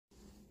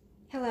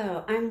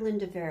Hello, I'm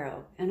Linda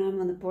Vero, and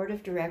I'm on the board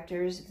of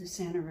directors of the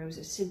Santa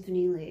Rosa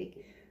Symphony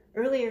League.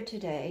 Earlier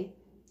today,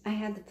 I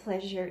had the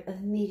pleasure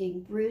of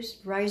meeting Bruce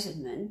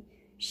Reisenman,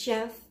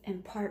 chef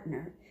and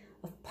partner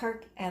of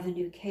Park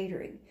Avenue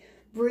Catering.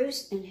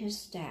 Bruce and his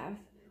staff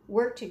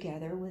work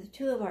together with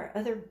two of our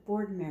other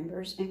board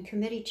members and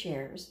committee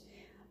chairs,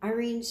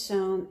 Irene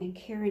Sohm and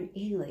Karen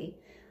Ely,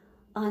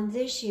 on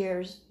this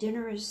year's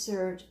Dinner is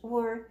Served,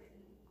 or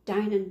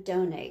Dine and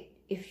Donate,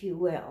 if you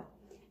will.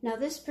 Now,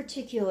 this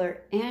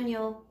particular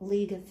annual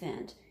league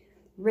event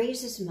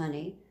raises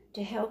money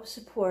to help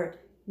support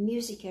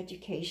music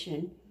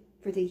education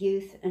for the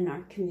youth in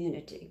our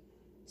community.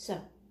 So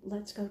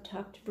let's go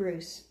talk to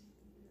Bruce.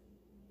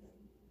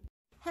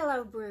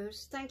 Hello,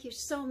 Bruce. Thank you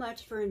so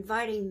much for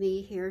inviting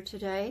me here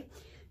today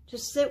to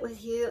sit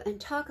with you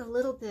and talk a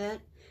little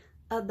bit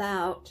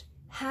about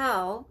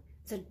how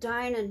the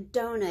Dine and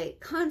Donate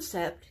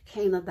concept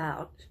came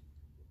about.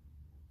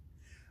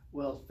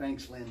 Well,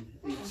 thanks, Lynn.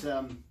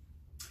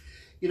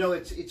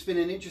 It's been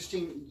an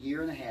interesting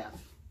year and a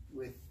half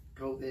with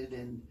COVID,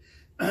 and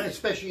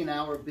especially in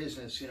our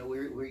business.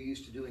 We're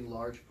used to doing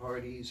large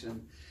parties,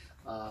 and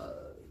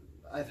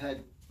I've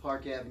had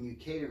Park Avenue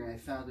Catering. I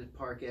founded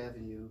Park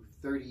Avenue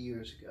 30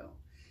 years ago,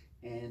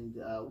 and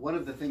one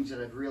of the things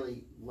that I've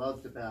really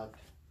loved about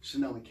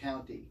Sonoma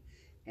County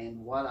and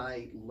what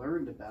I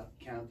learned about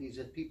the county is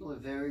that people are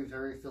very,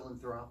 very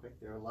philanthropic.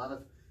 There are a lot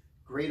of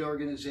great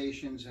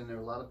organizations, and there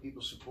are a lot of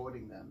people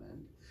supporting them.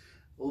 And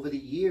over the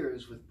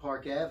years with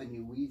Park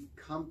Avenue, we've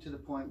come to the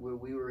point where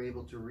we were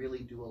able to really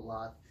do a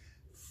lot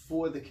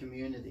for the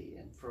community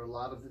and for a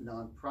lot of the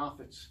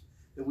nonprofits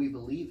that we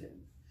believe in.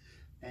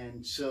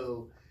 And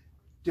so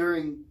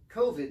during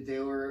COVID,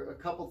 there were a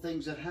couple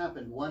things that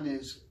happened. One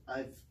is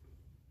I've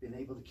been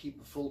able to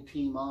keep a full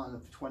team on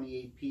of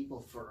 28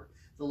 people for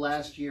the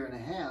last year and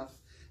a half.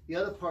 The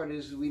other part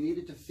is we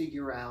needed to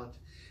figure out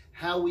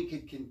how we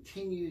could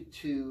continue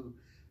to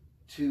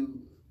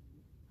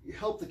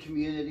help the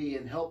community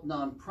and help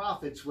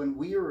nonprofits when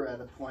we were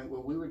at a point where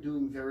we were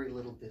doing very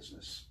little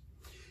business.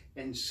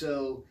 And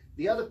so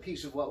the other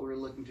piece of what we were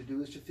looking to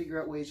do is to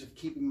figure out ways of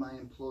keeping my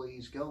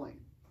employees going.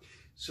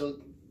 So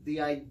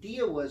the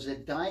idea was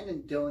that Dine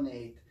and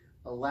Donate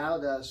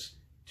allowed us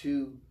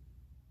to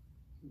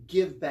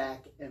give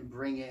back and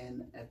bring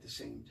in at the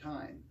same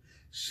time.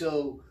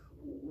 So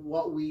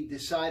what we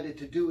decided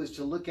to do is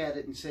to look at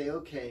it and say,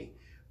 okay,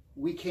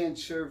 we can't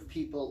serve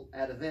people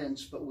at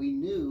events, but we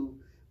knew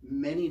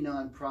many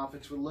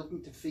nonprofits were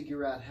looking to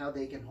figure out how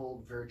they can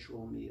hold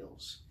virtual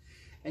meals.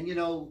 And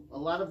a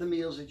lot of the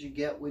meals that you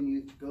get when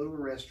you go to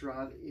a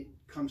restaurant, it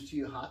comes to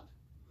you hot,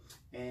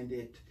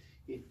 and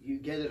you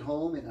get it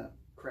home in a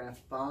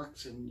craft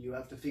box, and you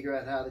have to figure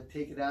out how to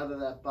take it out of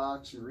that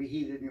box and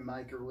reheat it in your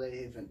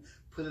microwave and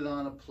put it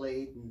on a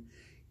plate, and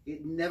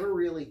it never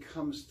really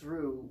comes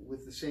through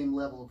with the same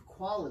level of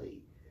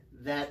quality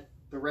that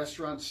the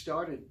restaurant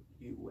started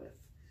you with.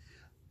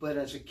 But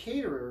as a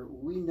caterer,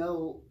 we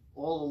know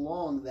all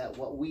along that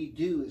what we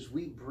do is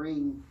we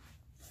bring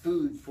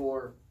food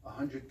for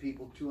 100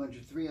 people,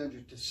 200,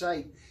 300 to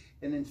site,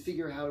 and then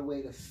figure out a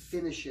way to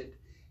finish it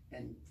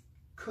and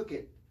cook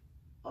it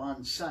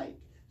on site.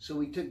 So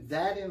we took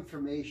that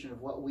information of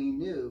what we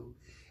knew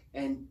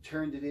and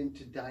turned it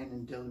into Dine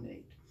and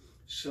Donate.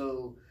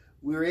 So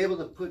we were able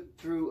to put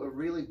through a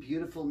really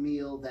beautiful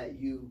meal that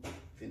you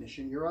finish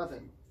in your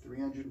oven,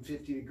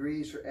 350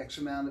 degrees for X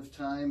amount of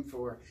time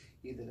for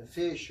either the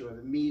fish or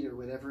the meat or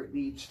whatever it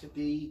needs to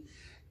be.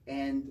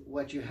 And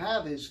what you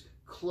have is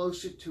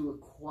closer to a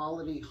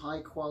quality,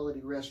 high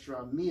quality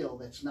restaurant meal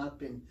that's not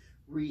been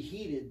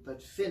reheated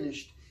but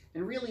finished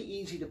and really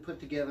easy to put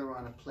together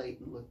on a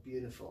plate and look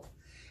beautiful.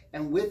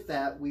 And with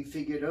that, we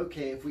figured,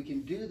 okay, if we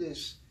can do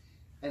this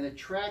and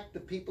attract the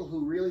people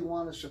who really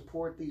want to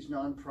support these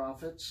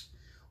nonprofits,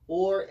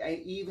 or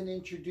even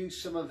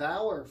introduce some of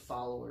our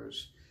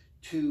followers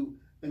to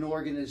an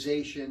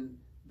organization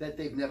that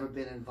they've never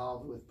been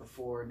involved with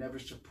before, never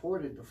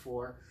supported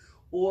before,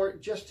 or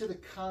just to the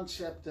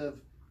concept of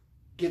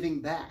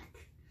giving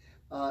back.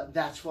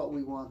 That's what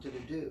we wanted to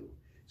do.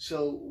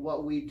 So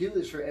what we do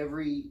is for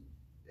every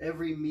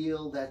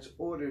meal that's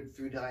ordered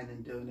through Dine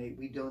and Donate,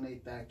 we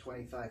donate back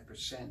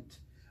 25%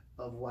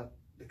 of what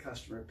the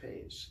customer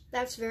pays.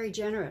 That's very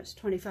generous,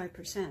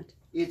 25%.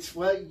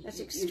 That's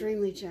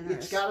extremely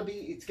generous.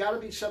 It's got to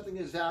be something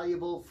that's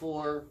valuable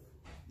for,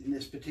 in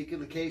this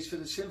particular case, for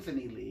the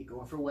Symphony League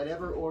or for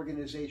whatever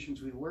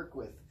organizations we work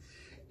with.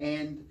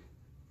 And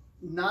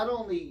not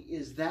only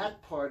is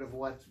that part of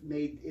what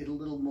made it a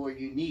little more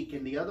unique,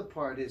 and the other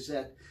part is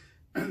that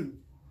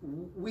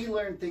we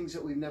learn things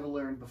that we've never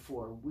learned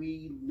before.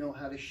 We know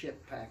how to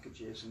ship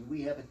packages, and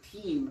we have a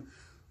team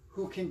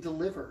who can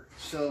deliver.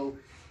 So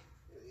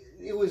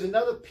it was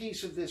another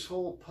piece of this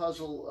whole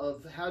puzzle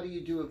of how do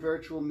you do a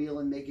virtual meal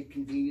and make it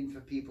convenient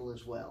for people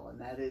as well.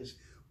 And that is,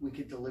 we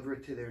could deliver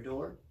it to their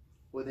door,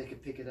 or they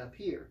could pick it up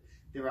here.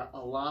 There are a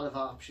lot of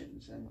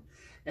options,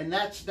 and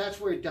that's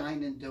where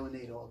Dine and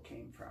Donate all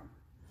came from.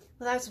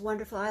 Well, that's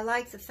wonderful. I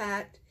like the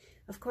fact,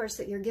 of course,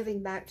 that you're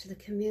giving back to the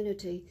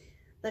community,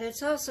 but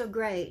it's also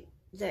great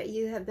that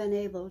you have been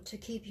able to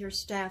keep your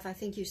staff, I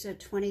think you said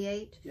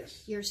 28?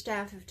 Yes. Your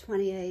staff of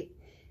 28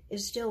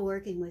 is still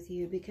working with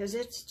you, because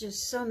it's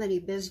just so many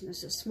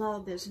businesses, small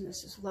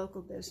businesses,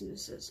 local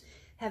businesses,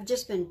 have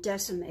just been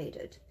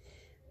decimated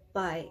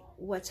by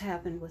what's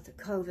happened with the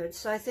COVID.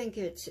 So I think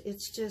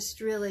it's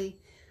just really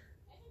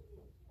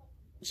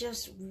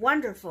just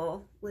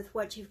wonderful with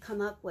what you've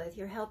come up with.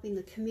 You're helping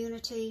the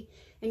community,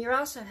 and you're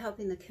also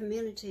helping the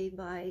community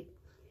by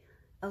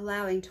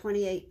allowing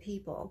 28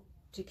 people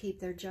to keep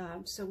their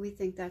jobs. So we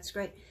think that's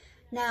great.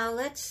 Now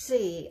let's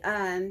see,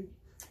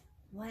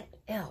 what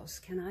else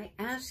can I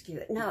ask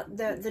you? Now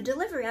the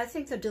delivery, I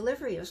think the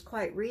delivery is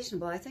quite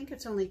reasonable. I think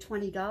it's only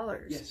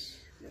 $20. Yes,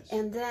 yes.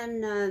 And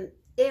then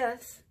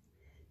if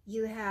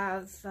you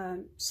have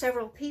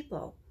several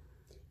people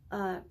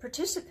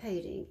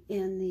participating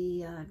in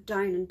the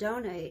Dine and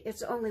Donate,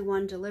 it's only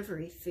one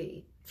delivery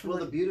fee. Well,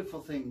 the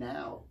beautiful thing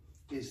now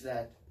is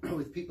that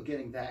with people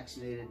getting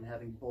vaccinated and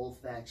having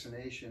both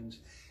vaccinations,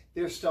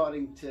 they're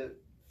starting to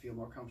feel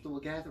more comfortable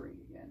gathering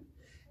again.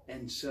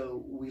 And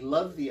so we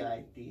love the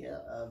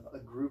idea of a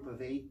group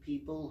of 8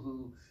 people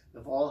who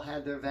have all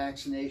had their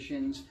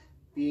vaccinations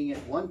being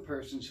at one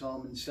person's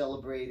home and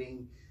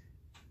celebrating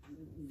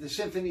the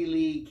Symphony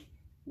League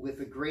with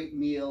a great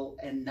meal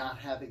and not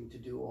having to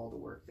do all the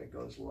work that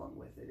goes along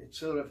with it. It's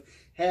sort of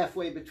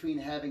halfway between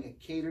having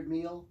a catered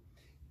meal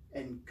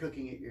and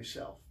cooking it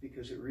yourself,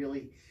 because it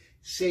really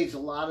saves a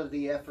lot of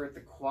the effort,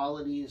 the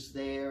quality is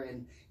there,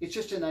 and it's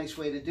just a nice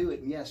way to do it.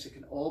 And yes, it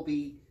can all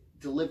be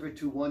delivered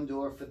to one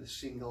door for the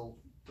single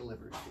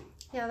delivery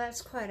fee. Yeah,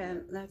 that's quite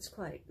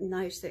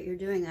nice that you're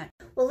doing that.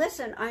 Well,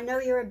 listen, I know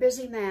you're a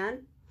busy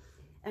man,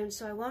 and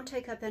so I won't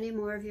take up any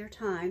more of your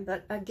time,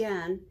 but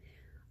again,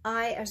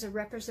 I, as a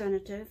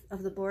representative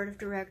of the Board of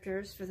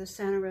Directors for the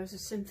Santa Rosa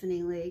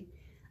Symphony League,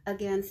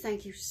 again,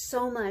 thank you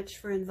so much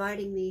for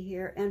inviting me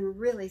here, and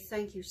really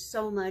thank you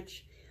so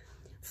much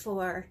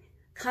for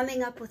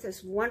coming up with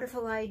this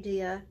wonderful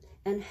idea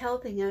and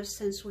helping us,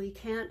 since we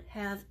can't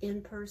have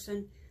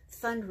in-person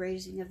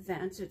fundraising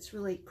events. It's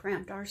really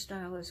cramped our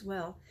style as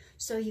well.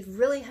 So you've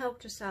really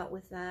helped us out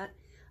with that.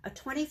 A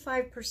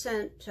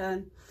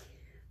 25%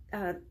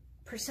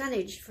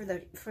 percentage for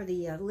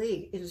the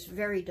league is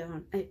very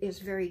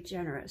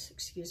generous.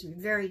 Excuse me,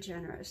 very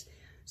generous.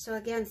 So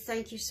again,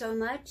 thank you so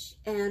much,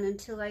 and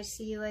until I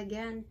see you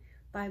again,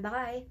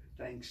 bye-bye.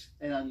 Thanks.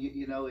 And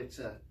you know, it's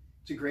a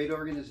great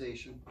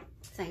organization.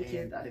 Thank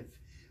you. And I've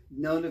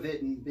known of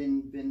it and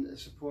been a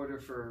supporter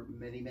for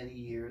many, many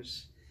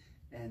years.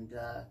 And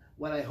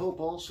what I hope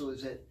also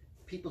is that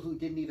people who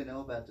didn't even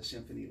know about the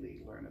Symphony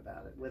League learn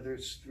about it, whether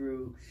it's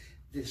through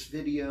this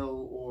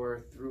video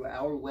or through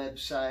our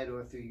website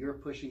or through your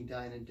pushing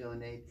Dine and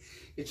Donate.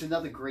 It's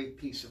another great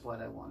piece of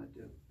what I want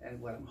to do, and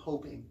what I'm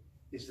hoping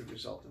is the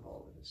result of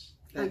all of this.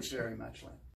 Thanks very much, Lynn.